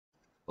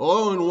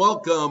Hello and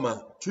welcome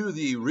to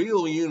the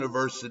Real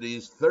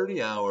University's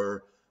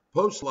 30-hour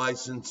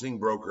post-licensing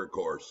broker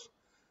course.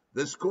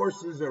 This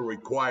course is a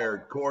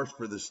required course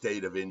for the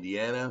state of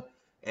Indiana,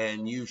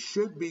 and you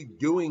should be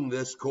doing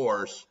this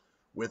course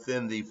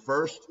within the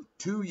first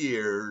 2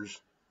 years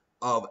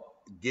of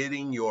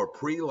getting your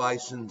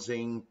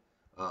pre-licensing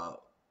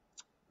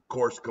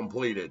course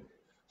completed.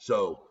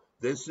 So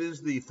this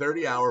is the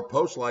 30-hour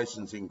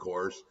post-licensing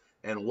course,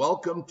 and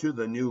welcome to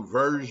the new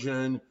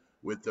version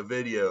with the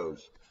videos.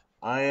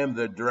 I am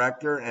the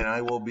director and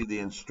I will be the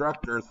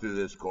instructor through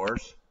this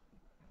course.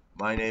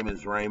 My name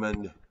is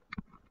Raymond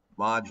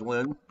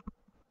Modglin.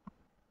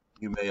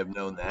 You may have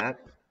known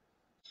that.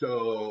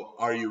 So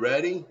are you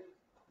ready?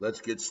 Let's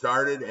get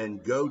started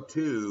and go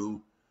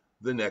to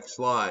the next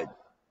slide.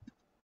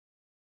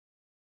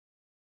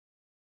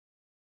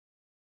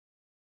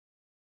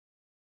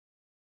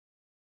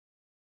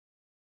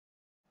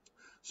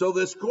 So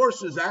this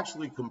course is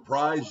actually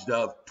comprised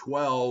of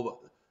 12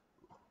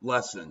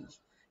 lessons.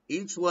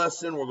 Each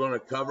lesson we're going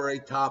to cover a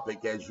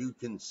topic, as you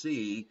can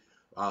see,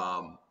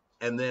 and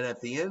then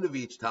at the end of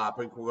each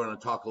topic we're going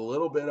to talk a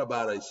little bit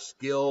about a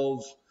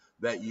skills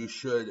that you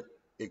should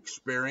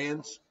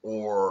experience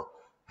or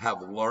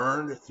have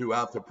learned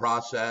throughout the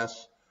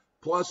process,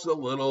 plus a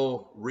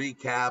little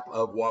recap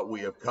of what we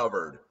have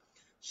covered.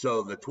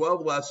 So the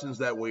 12 lessons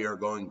that we are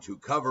going to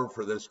cover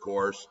for this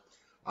course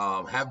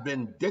have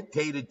been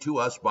dictated to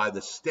us by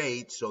the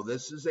state. So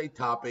this is a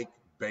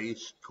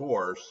topic-based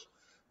course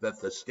that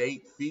the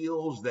state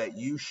feels that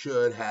you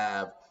should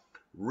have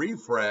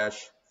refresh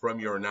from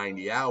your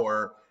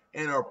 90-hour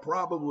and are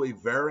probably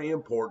very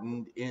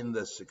important in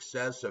the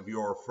success of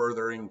your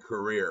furthering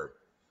career.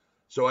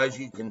 So as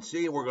you can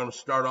see, we're going to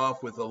start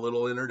off with a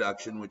little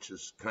introduction, which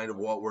is kind of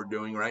what we're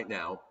doing right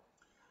now.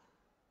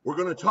 We're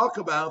going to talk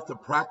about the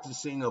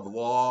practicing of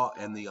law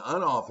and the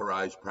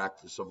unauthorized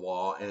practice of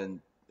law and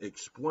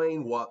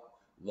explain what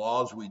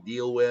laws we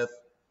deal with,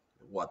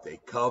 what they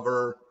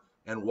cover,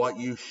 and what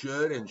you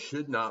should and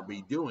should not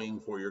be doing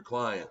for your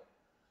client.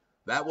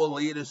 That will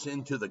lead us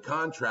into the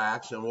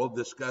contracts, and we'll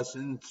discuss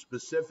in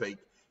specific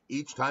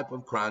each type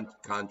of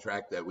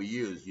contract that we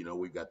use. You know,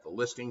 we've got the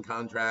listing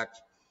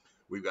contracts,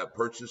 we've got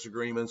purchase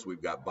agreements,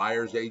 we've got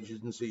buyer's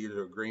agency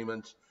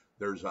agreements,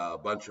 there's a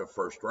bunch of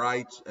first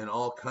rights, and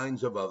all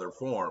kinds of other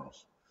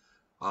forms.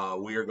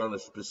 We are going to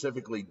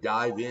specifically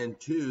dive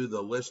into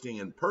the listing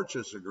and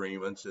purchase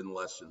agreements in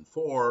lesson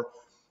 4,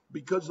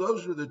 because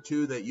those are the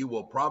two that you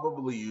will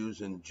probably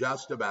use in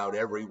just about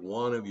every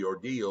one of your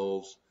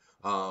deals.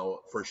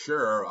 For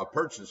sure, a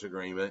purchase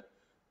agreement,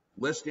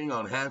 listing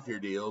on half your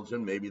deals,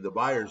 and maybe the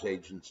buyer's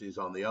agencies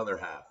on the other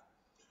half.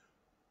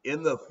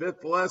 In the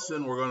 5th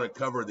lesson, we're going to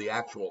cover the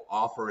actual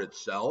offer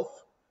itself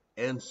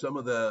and some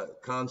of the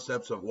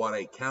concepts of what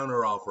a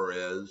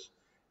counteroffer is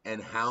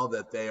and how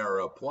that they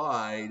are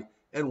applied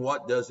and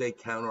what does a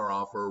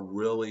counteroffer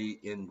really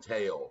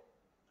entail.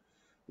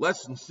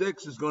 Lesson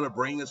 6 is going to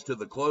bring us to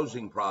the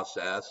closing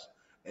process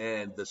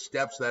and the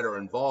steps that are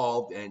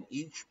involved and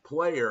each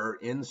player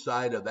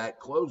inside of that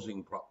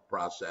closing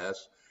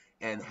process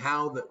and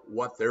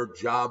what their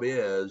job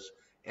is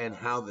and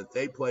how that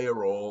they play a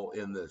role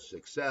in the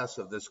success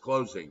of this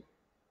closing.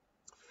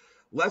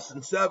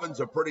 Lesson 7 is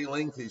a pretty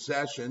lengthy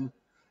session,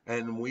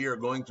 and we are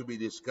going to be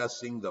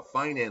discussing the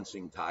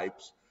financing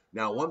types.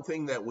 Now, one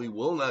thing that we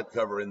will not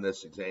cover in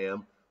this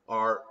exam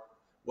are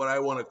what I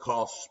want to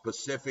call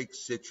specific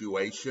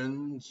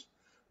situations,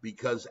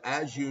 because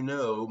as you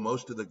know,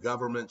 most of the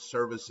government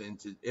service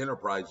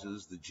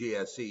enterprises, the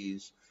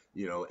GSEs,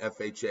 you know,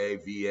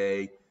 FHA,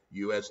 VA,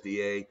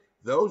 USDA,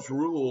 those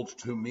rules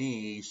to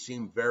me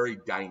seem very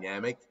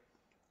dynamic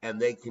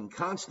and they can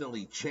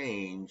constantly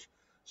change.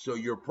 So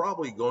you're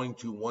probably going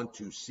to want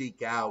to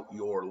seek out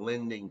your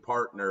lending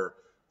partner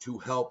to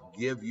help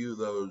give you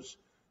those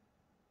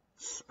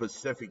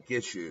specific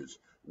issues.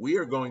 We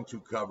are going to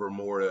cover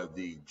more of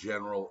the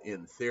general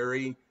in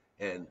theory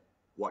and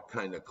what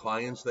kind of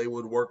clients they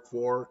would work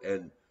for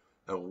and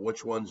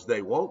which ones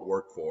they won't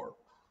work for.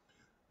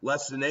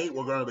 Lesson 8,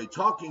 we're going to be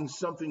talking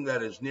something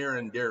that is near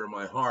and dear to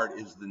my heart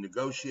is the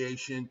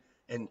negotiation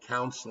and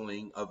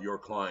counseling of your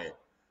client.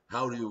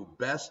 How do you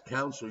best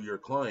counsel your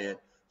client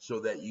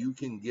so that you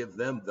can give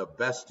them the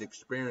best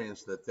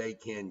experience that they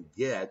can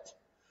get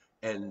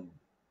and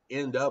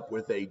end up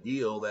with a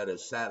deal that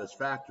is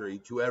satisfactory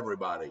to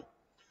everybody.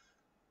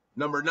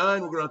 Number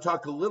 9, we're going to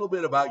talk a little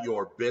bit about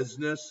your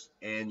business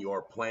and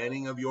your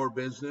planning of your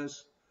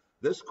business.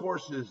 This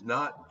course is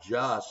not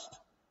just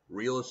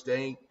real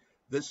estate.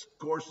 This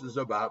course is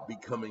about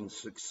becoming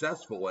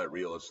successful at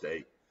real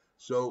estate.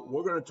 So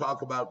we're going to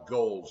talk about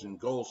goals and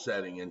goal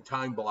setting and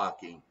time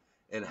blocking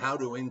and how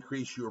to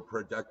increase your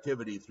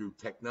productivity through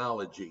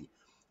technology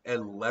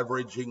and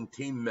leveraging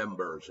team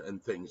members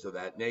and things of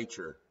that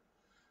nature.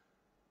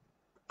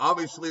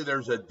 Obviously,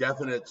 there's a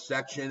definite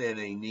section and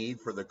a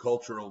need for the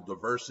cultural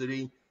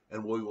diversity,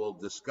 and we will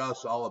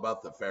discuss all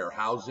about the fair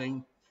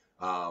housing.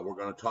 We're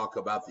going to talk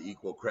about the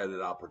Equal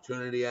Credit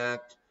Opportunity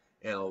Act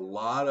and a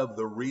lot of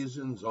the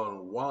reasons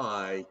on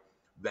why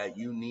that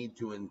you need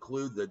to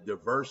include the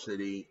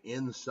diversity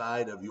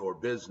inside of your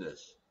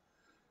business.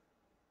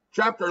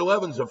 Chapter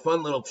 11 is a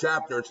fun little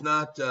chapter. It's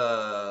not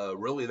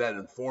really that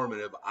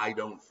informative, I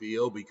don't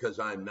feel, because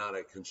I'm not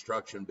a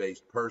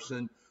construction-based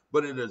person,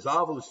 but it is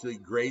obviously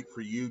great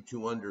for you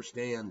to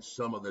understand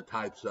some of the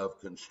types of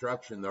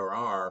construction there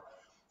are.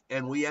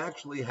 And we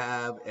actually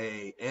have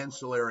an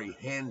ancillary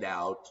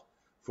handout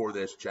for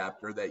this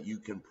chapter that you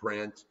can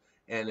print,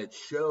 and it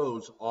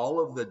shows all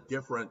of the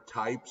different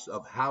types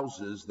of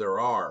houses there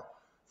are,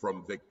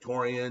 from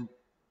Victorian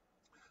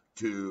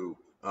to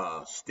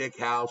stick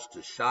house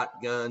to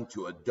shotgun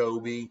to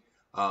adobe.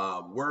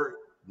 We're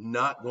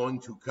not going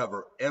to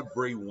cover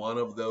every one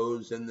of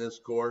those in this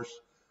course,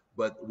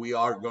 but we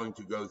are going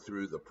to go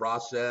through the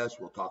process.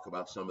 We'll talk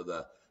about some of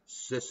the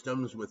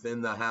systems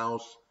within the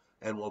house,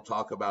 and we'll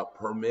talk about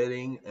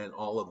permitting and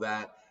all of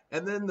that.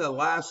 And then the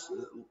last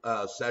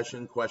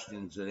session,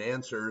 questions and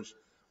answers.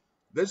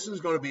 This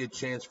is going to be a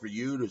chance for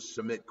you to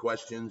submit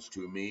questions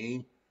to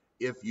me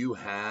if you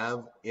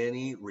have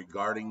any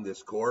regarding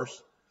this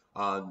course.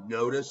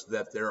 Notice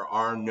that there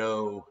are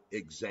no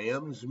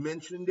exams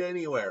mentioned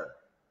anywhere.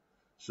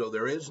 So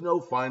there is no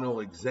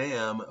final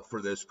exam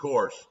for this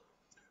course.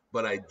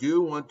 But I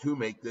do want to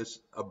make this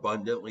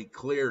abundantly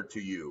clear to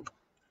you.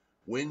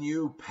 When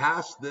you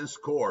pass this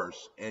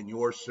course and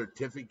your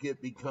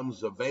certificate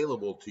becomes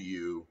available to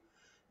you,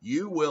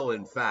 you will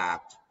in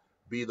fact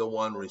be the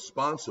one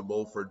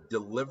responsible for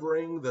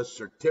delivering the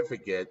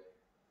certificate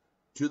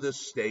to the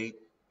state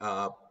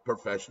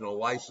professional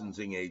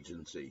licensing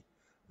agency.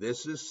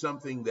 This is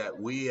something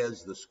that we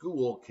as the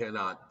school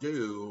cannot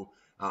do.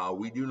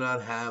 We do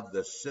not have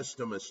the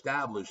system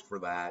established for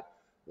that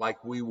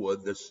like we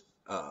would this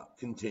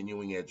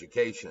continuing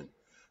education.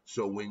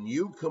 So when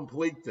you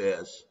complete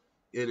this,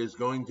 it is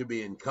going to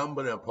be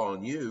incumbent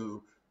upon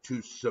you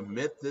to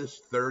submit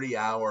this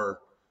 30-hour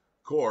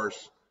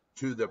course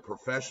to the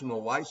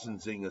Professional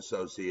Licensing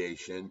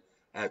Association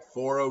at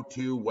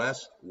 402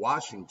 West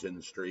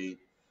Washington Street,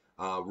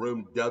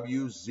 room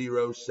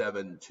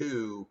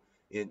W072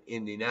 in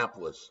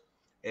Indianapolis.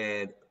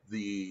 And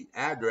the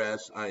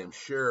address, I am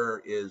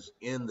sure, is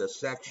in the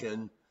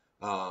section,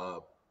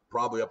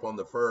 probably up on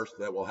the first,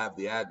 that will have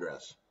the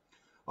address.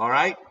 All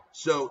right,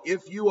 so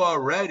if you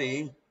are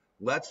ready,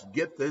 let's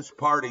get this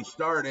party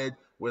started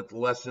with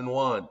lesson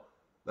 1.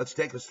 Let's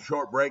take a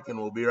short break and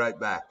we'll be right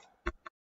back.